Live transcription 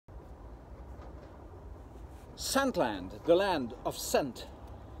Scentland, the land of scent.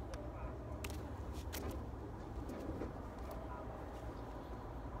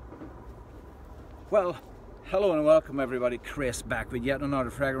 Well, hello and welcome everybody. Chris back with yet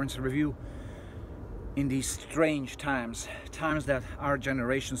another fragrance review in these strange times that our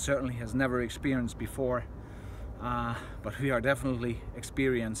generation certainly has never experienced before, but we are definitely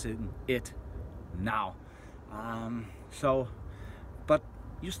experiencing it now. But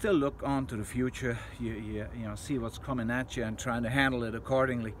you still look on to the future. You know, see what's coming at you and trying to handle it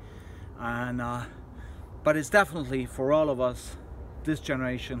accordingly. But it's definitely for all of us, this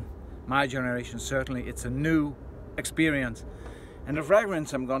generation, my generation certainly, it's a new experience. And the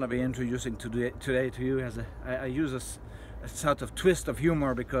fragrance I'm going to be introducing today to you has I use a sort of twist of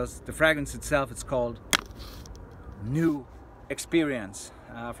humor, because the fragrance itself is called New Experience,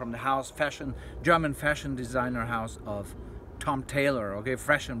 from the German fashion designer house of Tom Tailor. Okay,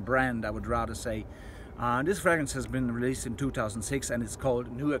 fashion brand, I would rather say. This fragrance has been released in 2006 and it's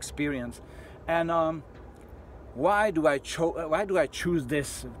called New Experience. And why do I choose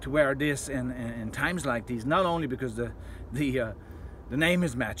this, to wear this in times like these? Not only because the name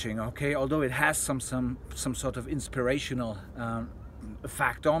is matching, okay, although it has some sort of inspirational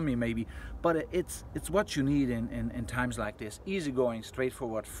effect on me maybe, but it's what you need in times like this. Easygoing,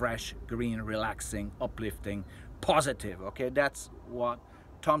 straightforward, fresh, green, relaxing, uplifting, positive. Okay, that's what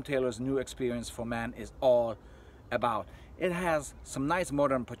Tom Tailor's New Experience for Man is all about. It has some nice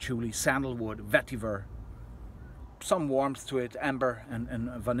modern patchouli, sandalwood, vetiver, some warmth to it, amber and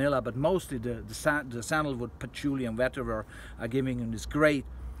vanilla, but mostly the sandalwood, patchouli and vetiver are giving him this great,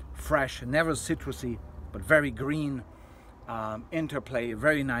 fresh, never citrusy, but very green interplay. A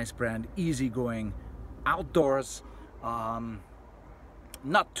very nice brand, easygoing, outdoors,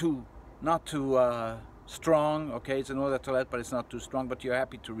 not too strong. Okay, it's an eau de toilette, but it's not too strong, but you're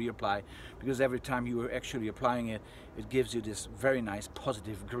happy to reapply, because every time you are actually applying it, it gives you this very nice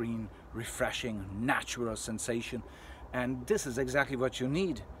positive green, refreshing, natural sensation. And this is exactly what you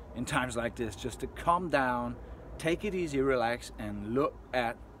need in times like this, just to calm down, take it easy, relax, and look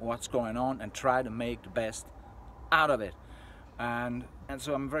at what's going on and try to make the best out of it. And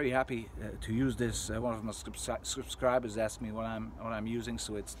so I'm very happy to use this. One of my subscribers asked me what I'm using,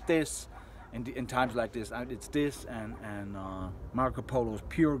 so it's this. In times like this, it's this and Marco Polo's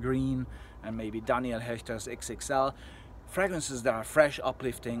Pure Green, and maybe Daniel Hechter's XXL. Fragrances that are fresh,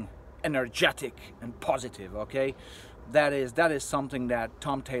 uplifting, energetic and positive. Okay, that is something that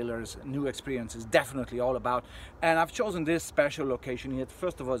Tom Tailor's New Experience is definitely all about. And I've chosen this special location here.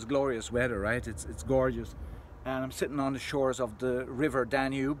 First of all, it's glorious weather, right? It's gorgeous, and I'm sitting on the shores of the river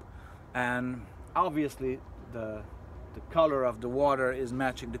Danube, and obviously the color of the water is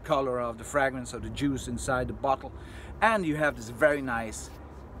matching the color of the fragrance, of the juice inside the bottle. And you have this very nice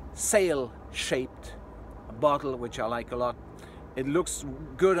sail-shaped bottle, which I like a lot. It looks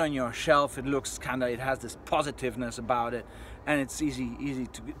good on your shelf. It looks it has this positiveness about it, and it's easy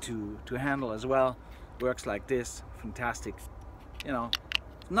to handle as well. Works like this, fantastic. You know,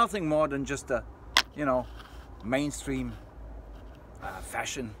 nothing more than just a, you know, mainstream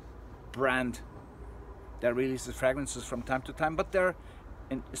fashion brand that releases fragrances from time to time, but they're,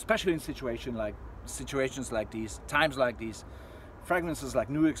 especially in situations like these, times like these, fragrances like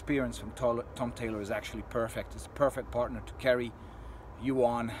New Experience from Tom Tailor is actually perfect. It's a perfect partner to carry you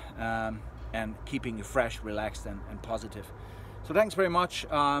on, and keeping you fresh, relaxed, and positive. So thanks very much.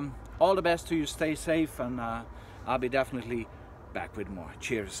 All the best to you. Stay safe, and I'll be definitely back with more.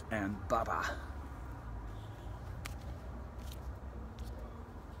 Cheers and bye-bye.